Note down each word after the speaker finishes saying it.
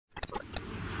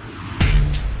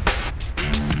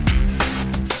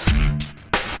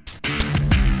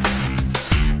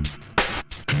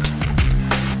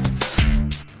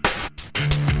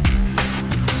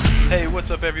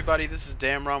up, everybody? This is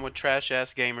Damron with Trash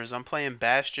Ass Gamers. I'm playing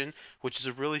Bastion, which is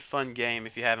a really fun game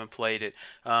if you haven't played it.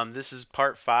 This is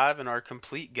part 5 in our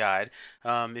complete guide.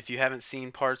 If you haven't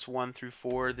seen parts 1 through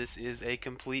 4, this is a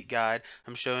complete guide.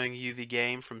 I'm showing you the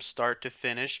game from start to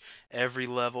finish, every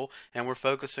level, and we're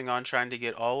focusing on trying to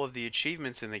get all of the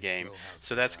achievements in the game.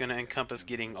 So that's going to encompass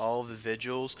getting all the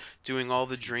Vigils, doing all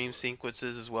the dream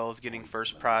sequences, as well as getting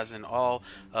first prize in all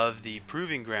of the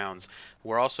proving grounds.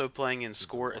 We're also playing in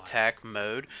score attack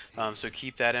mode, so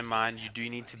keep that in mind. You do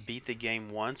need to beat the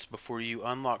game once before you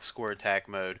unlock score attack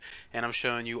mode, and I'm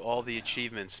showing you all the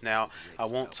achievements. Now, I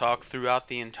won't talk throughout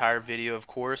the entire video, of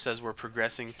course, as we're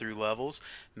progressing through levels.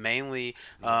 Mainly,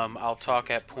 I'll talk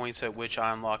at points at which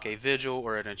I unlock a vigil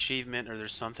or an achievement, or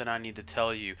there's something I need to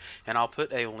tell you, and I'll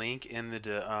put a link in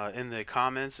the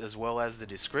comments as well as the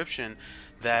description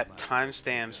that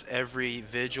timestamps every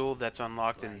vigil that's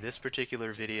unlocked in this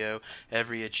particular video,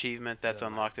 every achievement that's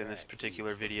unlocked in this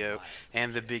particular video,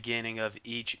 and the beginning of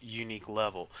each unique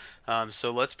level. So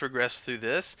let's progress through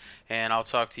this, and I'll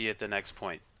talk to you at the next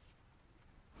point.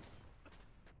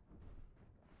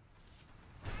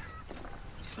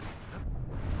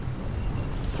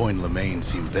 Point Lemaign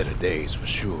seen better days for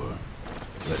sure,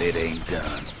 but it ain't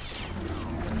done.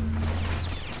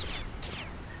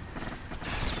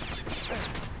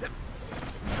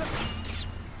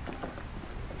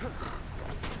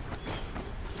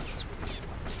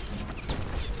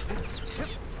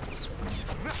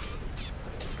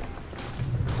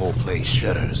 The whole place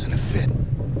shudders in a fit.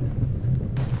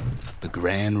 The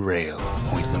grand rail of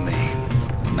Point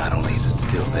Lemaign, not only is it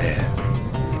still there,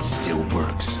 it still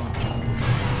works.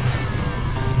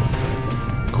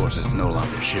 Of course, it's no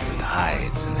longer shipping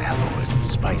hides and alloys and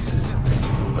spices,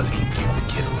 but it can give the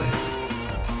kid a lift.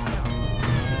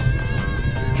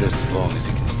 Just as long as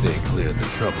it can stay clear of the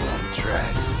trouble on the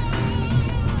tracks.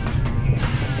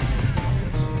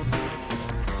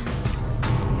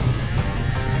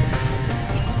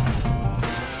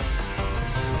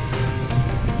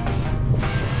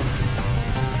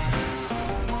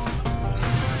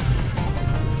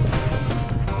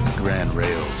 Grand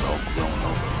rails all grown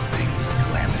over with things of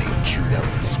calamity chewed up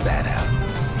and spat out.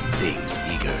 Things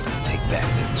eager to take back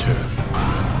their turf.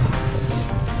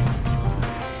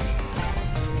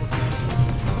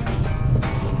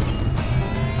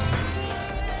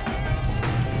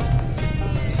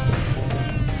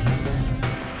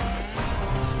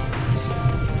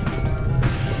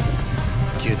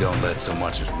 Kid don't let so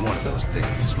much as one of those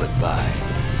things slip by.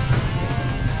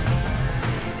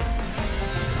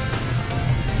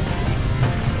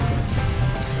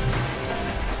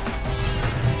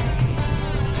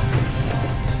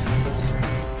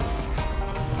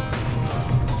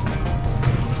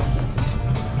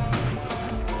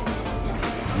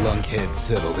 Lunkheads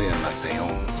settled in like they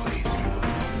own the place.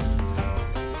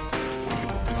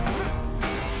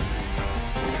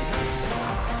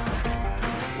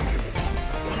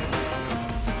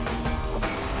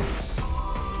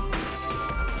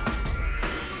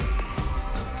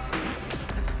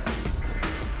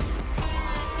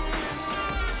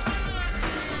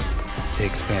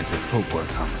 Takes fancy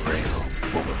footwork on the rail,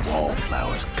 what with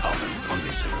wallflowers coughing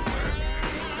fungus everywhere.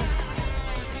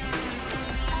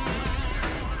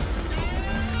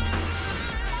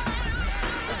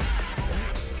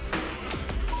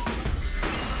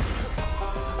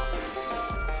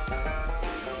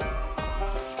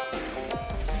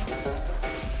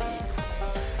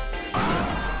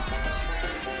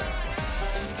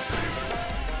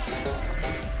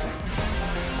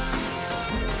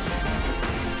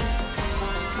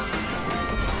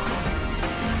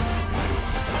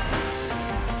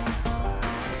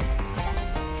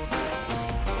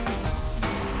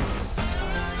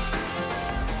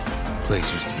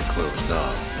 Place used to be closed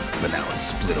off, but now it's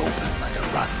split open like a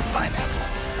rotten pineapple.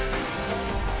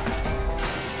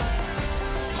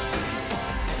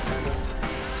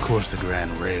 Of course, the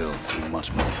grand rails see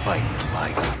much more fighting in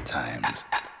bygone times.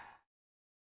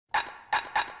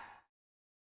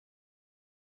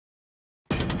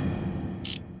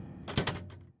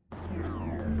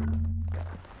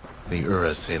 The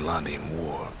Ura-Ceylondian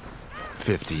War,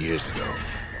 50 years ago,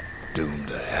 doomed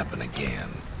to happen again.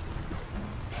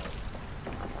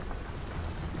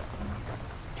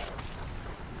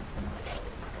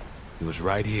 It was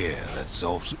right here that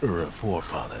Zulf's Ura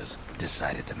forefathers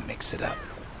decided to mix it up.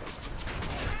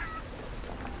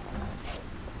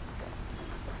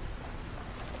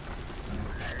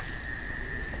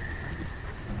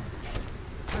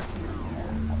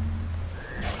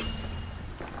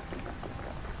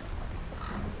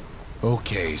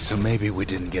 Okay, so maybe we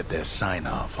didn't get their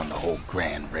sign-off on the whole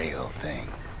Grand Rail thing.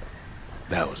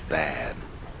 That was bad.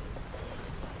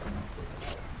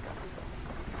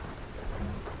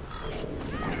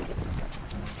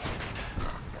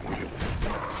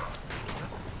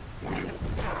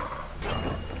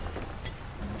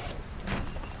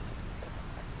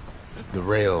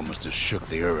 rail must have shook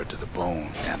the Ura to the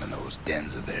bone down in those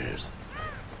dens of theirs.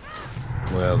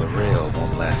 Well, the rail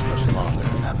won't last much longer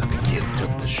now that the kid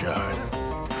took the shard.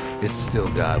 It's still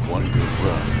got one good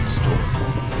run in store for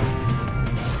me.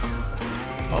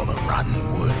 All the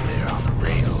rotten wood there on the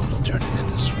rail is turning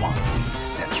into swamp weed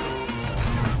central.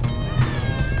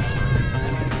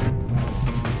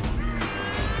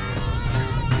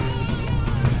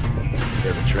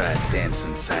 Ever tried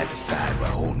dancing side to side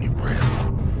while holding your breath?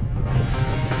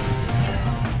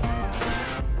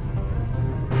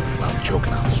 While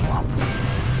choking on swamp weed?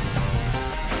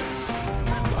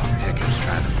 While peckers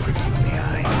trying to prick you in the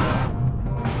eye?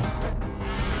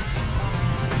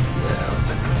 Well,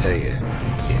 let me tell you,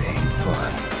 it ain't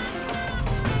fun.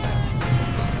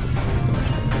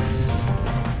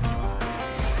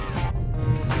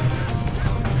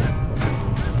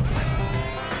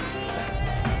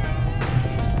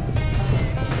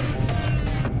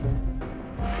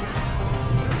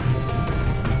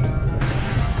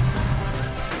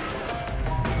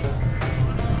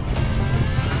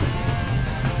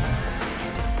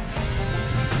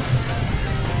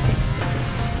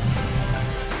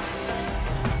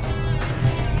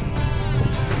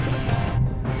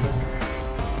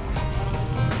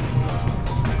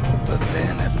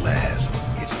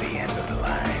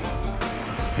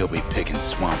 He'll be picking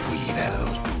swamp weed out of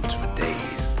those boots for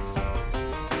days.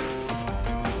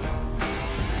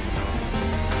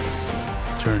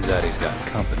 Turns out he's got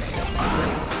company up at the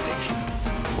rail station,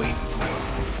 waiting for him.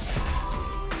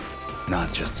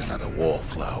 Not just another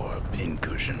wallflower or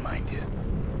pincushion, mind you.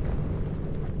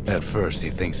 At first,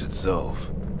 he thinks it's Zulf.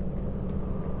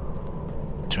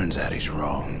 Turns out he's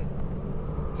wrong.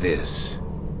 This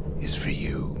is for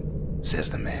you,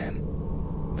 says the man.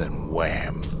 Then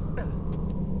wham!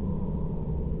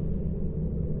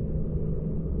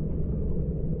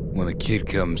 When the kid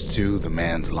comes to, the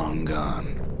man's long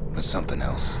gone, but something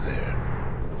else is there.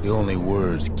 The only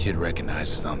words the kid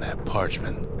recognizes on that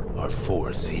parchment are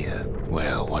for Zia.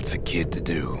 Well, what's the kid to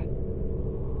do?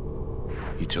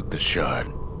 He took the shard,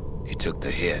 he took the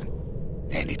hit,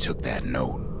 and he took that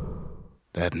note.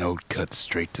 That note cuts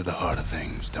straight to the heart of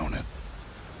things, don't it?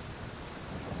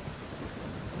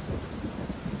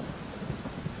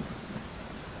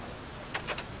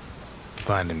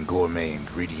 Finding gourmet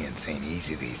ingredients ain't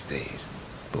easy these days,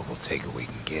 but we'll take what we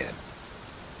can get.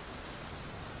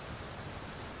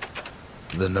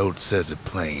 The note says it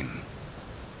plain.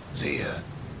 Zia,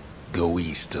 go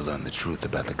east to learn the truth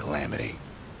about the calamity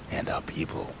and our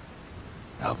people.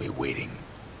 I'll be waiting.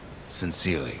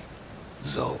 Sincerely,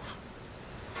 Zulf.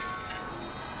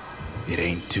 It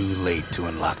ain't too late to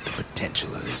unlock the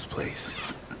potential of this place.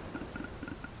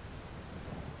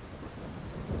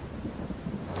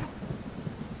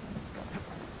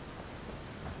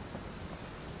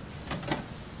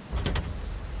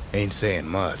 Ain't saying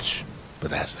much,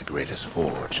 but that's the greatest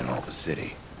forge in all the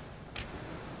city.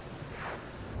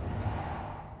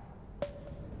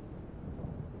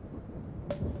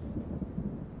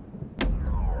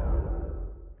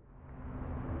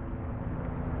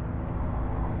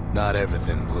 Not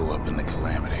everything blew up in the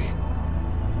calamity.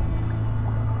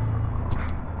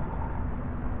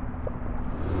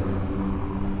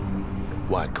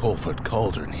 Why, Colford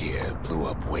Cauldron here blew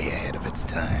up way ahead of its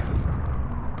time.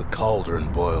 The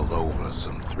cauldron boiled over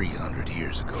some 300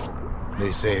 years ago.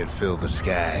 They say it filled the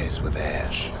skies with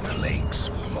ash and the lakes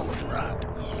with molten rock.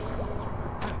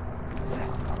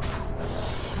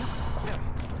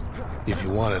 If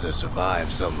you wanted to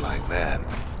survive something like that,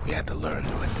 you had to learn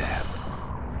to adapt.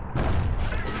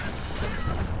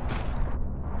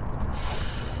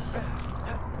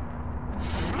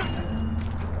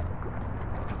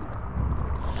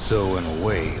 So in a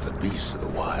way, the beasts of the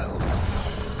wilds,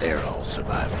 they're all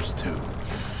survivors too.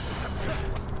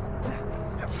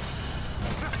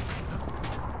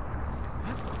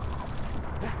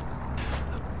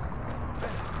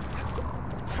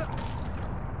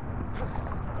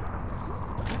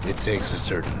 It takes a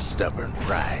certain stubborn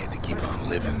pride to keep on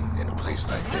living in a place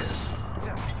like this.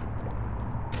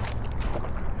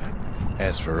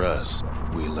 As for us,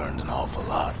 we learned an awful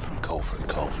lot from Colford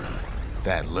Cauldron.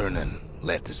 That learning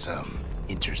led to some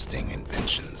interesting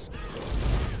inventions.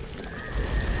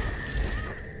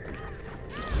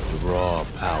 The raw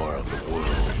power of the world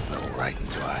fell right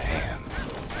into our hands.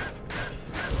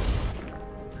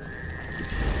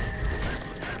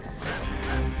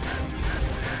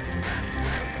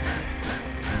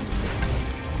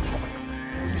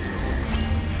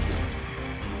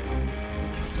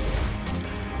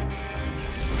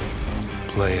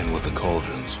 Playing with the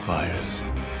cauldron's fires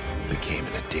became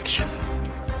an addiction.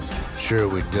 Sure,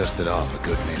 we dusted off a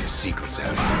good many secrets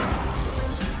out here.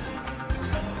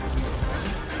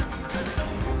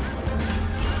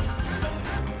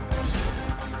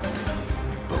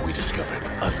 discovered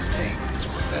other things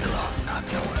we're better off not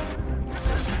knowing.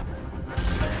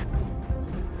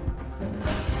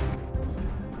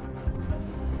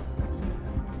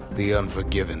 The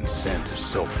unforgiving scent of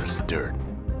sulfurous dirt.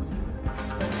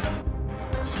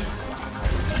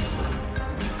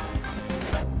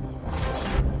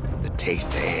 The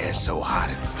taste of air so hot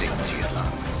it sticks to your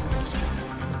lungs.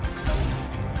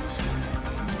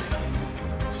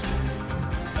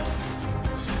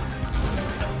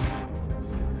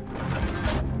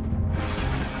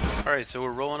 Alright, so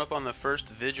we're rolling up on the first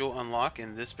Vigil unlock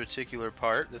in this particular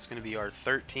part. That's going to be our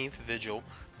 13th Vigil,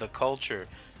 the Culture.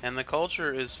 And the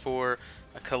Culture is for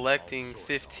collecting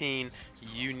 15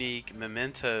 unique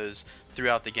mementos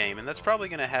throughout the game, and that's probably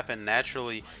going to happen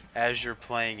naturally as you're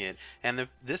playing it. And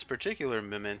this particular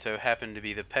memento happened to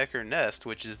be the Pecker Nest,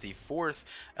 which is the fourth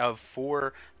of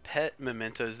 4 pet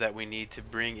mementos that we need to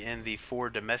bring in the 4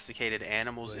 domesticated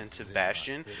animals into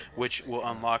Bastion, which will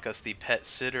unlock us the Pet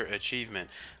Sitter achievement.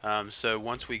 So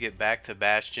once we get back to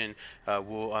Bastion,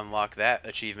 we'll unlock that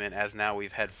achievement, as now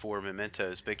we've had 4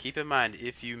 mementos. But keep in mind,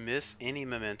 if you miss any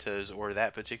mementos or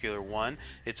that particular one,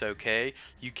 it's okay.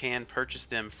 You can purchase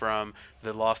them from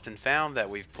the Lost and Found that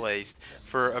we've placed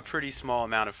for a pretty small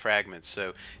amount of fragments.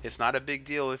 So it's not a big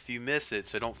deal if you miss it,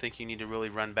 so don't think you need to really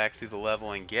run back through the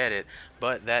level and get it.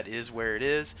 But that is where it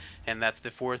is, and that's the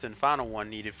 4th and final one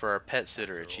needed for our Pet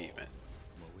Sitter achievement.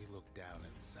 When we look down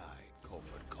inside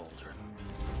Colford Cauldron,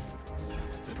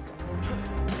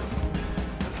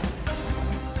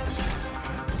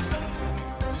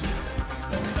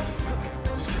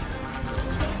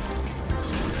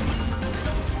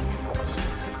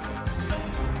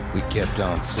 we kept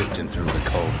on sifting through the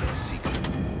cauldron's secret.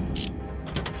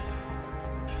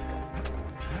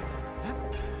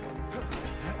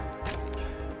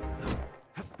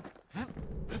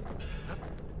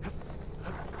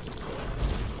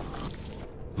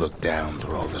 Look down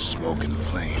through all the smoke and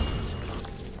flames.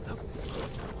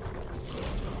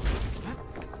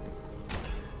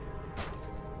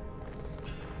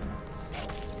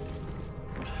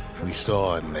 We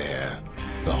saw in there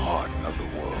the heart of the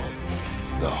world,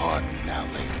 the heart now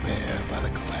laid bare by the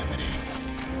calamity.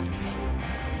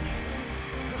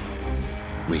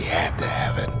 We had to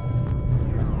have it.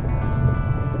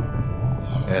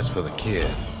 As for the kid,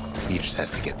 he just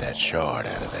has to get that shard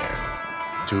out of there.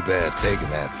 Too bad taking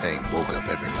that thing woke up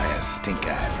every last stink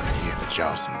eye from here to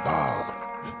Johnson Bog.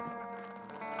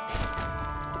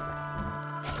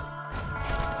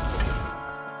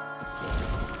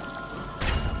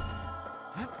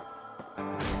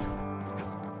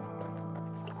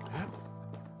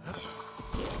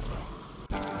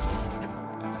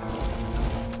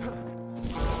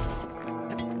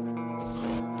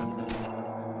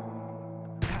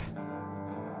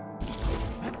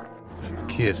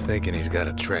 Kid's thinking he's got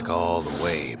to trek all the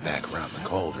way back around the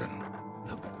cauldron.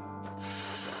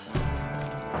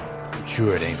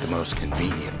 Sure, it ain't the most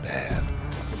convenient path.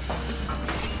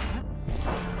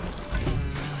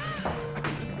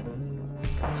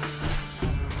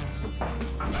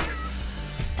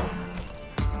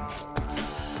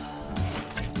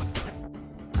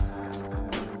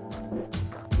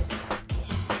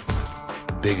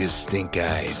 Biggest stink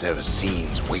eye he's ever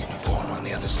seen's waiting for him on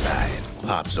the other side.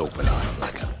 Pops open on him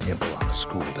like a pimple on a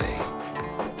school day.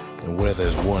 And where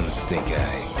there's one stink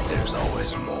eye, there's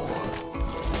always more.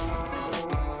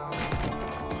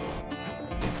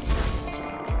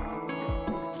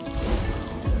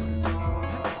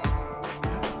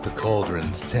 The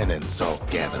cauldron's tenants all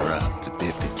gather up to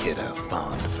bid the kid a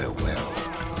fond farewell.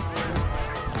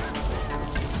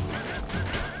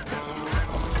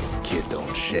 Kid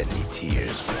don't shed any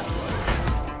tears for him.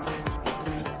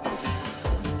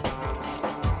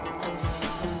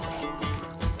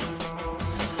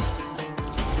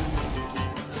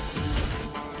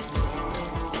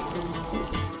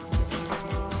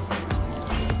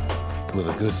 With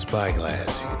a good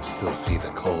spyglass, you can still see the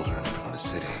cauldron from the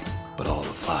city, but all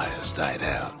the fires died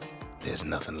out. There's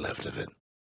nothing left of it.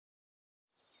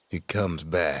 It comes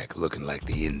back looking like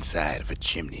the inside of a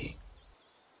chimney.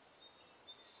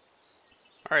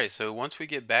 Alright, so once we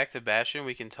get back to Bastion,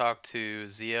 we can talk to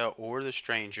Zia or the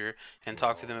Stranger and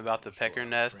talk to them about the Pecker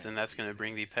Nest, and that's going to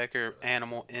bring the Pecker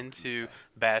animal into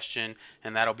Bastion,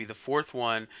 and that'll be the 4th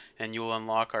one, and you'll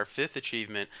unlock our 5th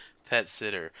achievement, Pet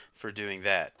Sitter, for doing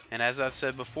that. And as I've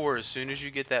said before, as soon as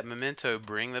you get that memento,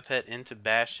 bring the pet into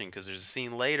Bastion, because there's a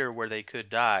scene later where they could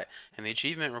die, and the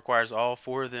achievement requires all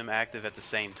 4 of them active at the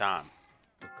same time.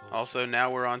 Also, now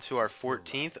we're on to our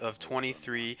 14th of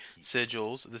 23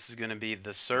 sigils. This is going to be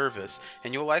the service,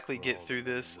 and you'll likely get through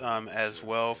this as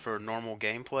well for normal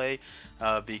gameplay,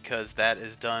 because that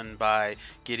is done by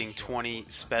getting 20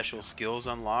 special skills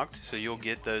unlocked. So you'll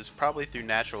get those probably through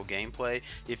natural gameplay.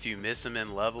 If you miss them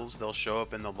in levels, they'll show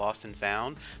up in the lost and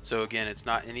found. So again, it's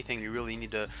not anything you really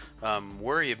need to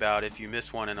worry about if you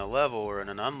miss one in a level or in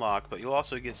an unlock, but you'll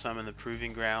also get some in the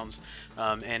proving grounds,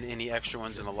 and any extra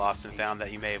ones in the lost and found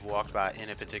that you may have walked by in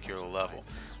a particular level.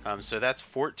 So that's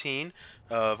 14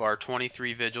 of our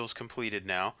 23 vigils completed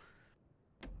now.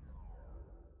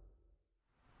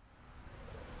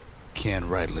 Can't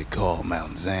rightly call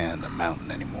Mount Zand a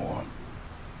mountain anymore.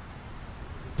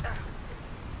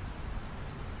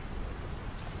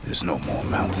 There's no more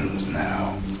mountains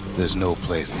now. There's no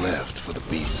place left for the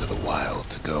beasts of the wild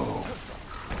to go.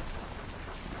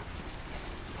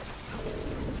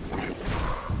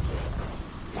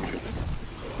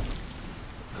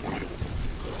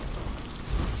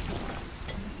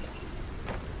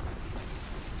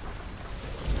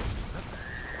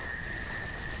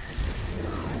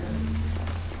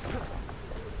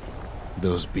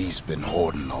 Those beasts been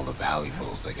hoarding all the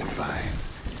valuables they can find.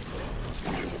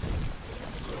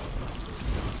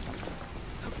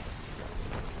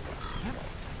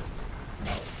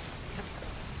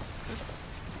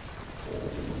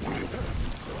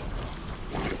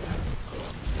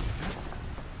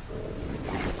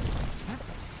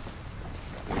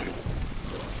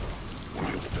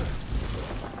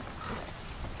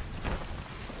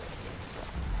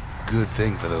 Good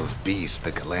thing for those beasts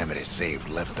the Calamity saved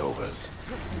leftovers.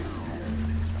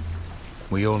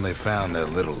 We only found their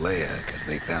little lair because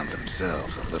they found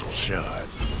themselves a little shard.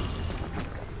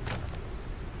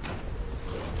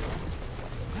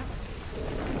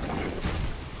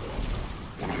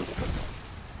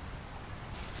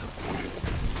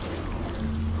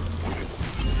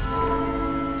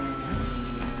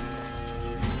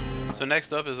 So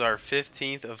next up is our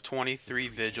 15th of 23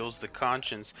 vigils, the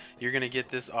Conscience. You're going to get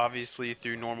this obviously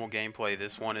through normal gameplay.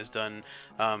 This one is done,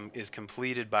 is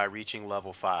completed by reaching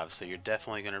level 5. So you're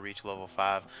definitely going to reach level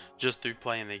 5 just through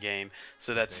playing the game.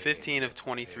 So that's 15 of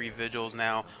 23 vigils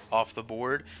now off the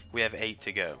board. We have 8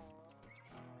 to go.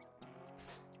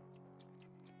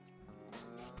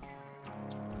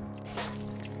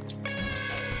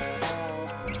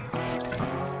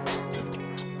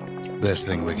 Best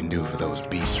thing we can do for those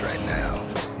beasts right now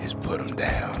is put them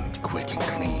down quick and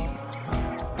clean.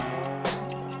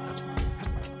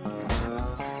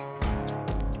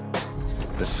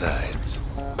 Besides,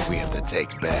 we have to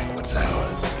take back what's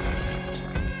ours.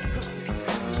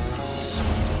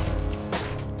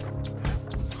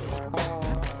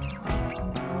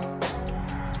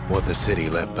 What the city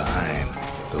left behind,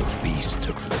 those beasts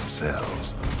took for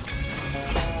themselves.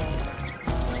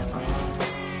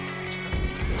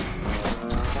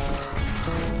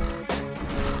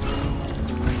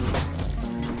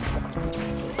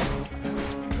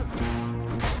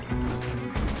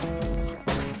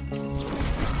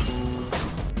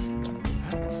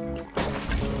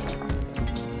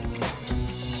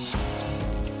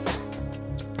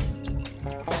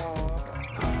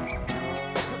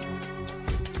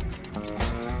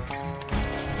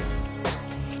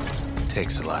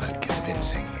 Takes a lot of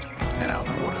convincing, and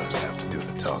our orders have to do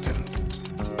the talking.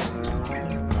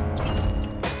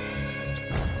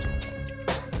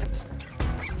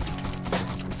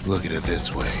 Look at it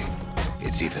this way,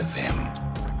 it's either them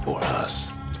or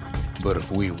us. But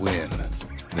if we win,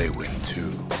 they win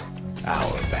too.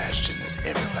 Our Bastion is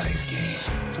everybody's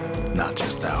game, not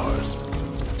just ours.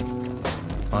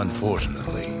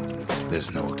 Unfortunately,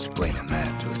 there's no explaining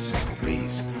that to a simple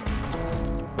beast.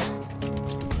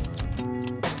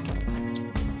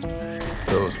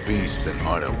 Those beasts been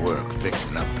hard at work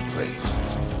fixing up the place.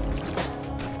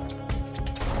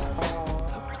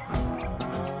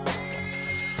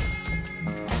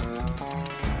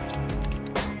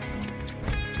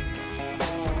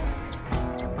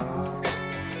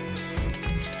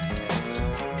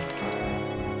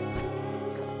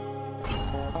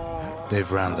 They've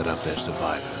rounded up their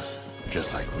survivors,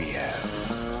 just like we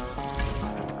have.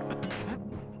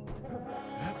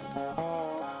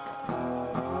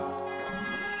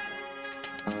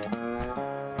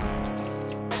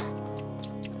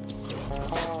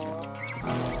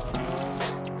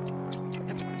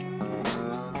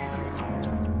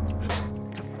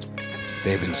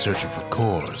 They've been searching for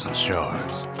cores and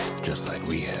shards, just like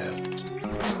we have.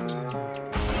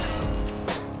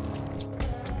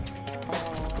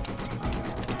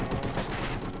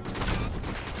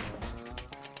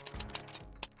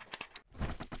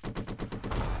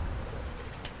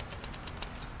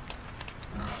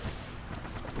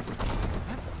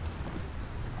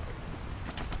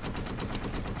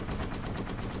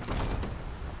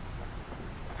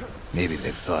 Maybe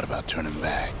they've thought about turning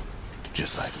back,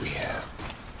 just like we have.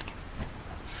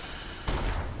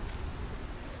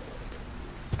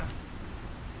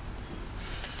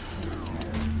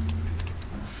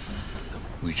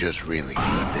 We just really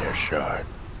need their shard.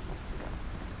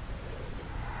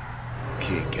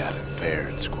 Kid got it fair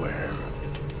and square.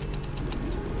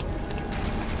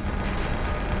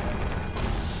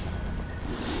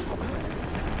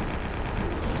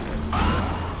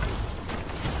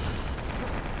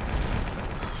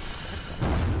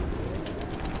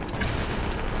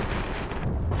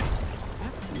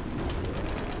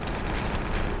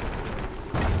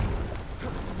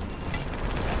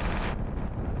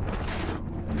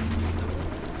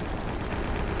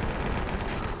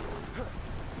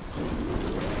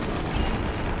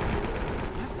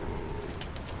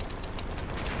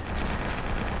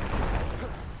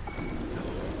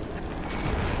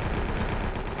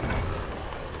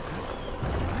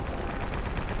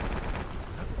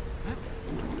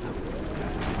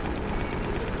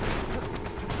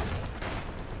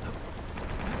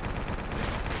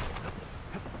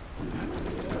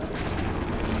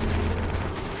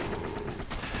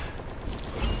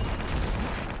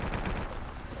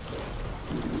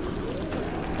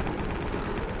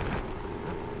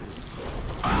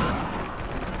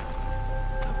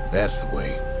 That's the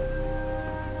way.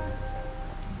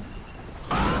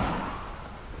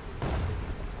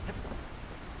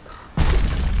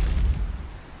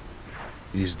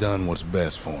 He's done what's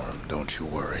best for him, don't you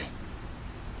worry.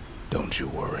 Don't you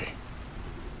worry.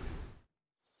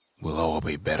 We'll all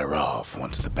be better off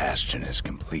once the Bastion is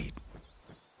complete.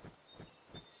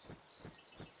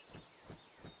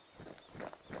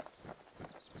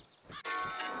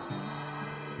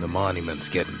 The monument's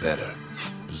getting better.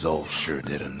 Zolf sure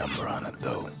did a number on it,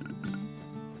 though.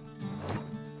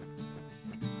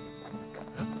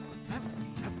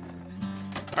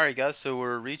 Alright guys, so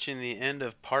we're reaching the end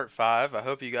of part 5. I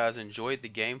hope you guys enjoyed the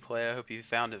gameplay. I hope you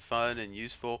found it fun and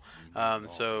useful.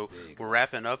 So we're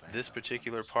wrapping up this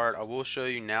particular part. I will show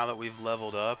you now that we've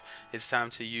leveled up, it's time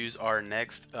to use our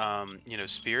next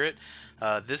spirit.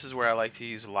 This is where I like to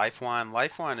use Lifeline.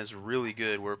 Lifeline is really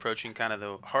good. We're approaching kind of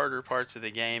the harder parts of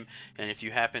the game, and if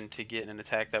you happen to get an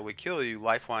attack that would kill you,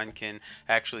 Lifeline can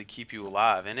actually keep you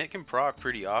alive, and it can proc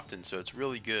pretty often, so it's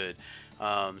really good.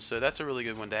 So that's a really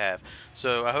good one to have.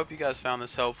 So I hope you guys found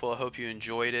this helpful. I hope you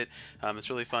enjoyed it. It's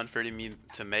really fun for me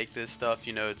to make this stuff.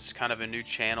 You know, it's kind of a new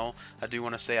channel. I do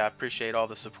want to say I appreciate all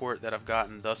the support that I've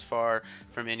gotten thus far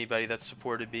from anybody that's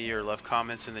supported me or left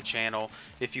comments in the channel.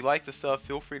 If you like the stuff,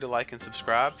 feel free to like and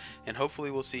subscribe, and hopefully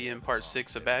we'll see you in part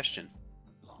 6 of Bastion.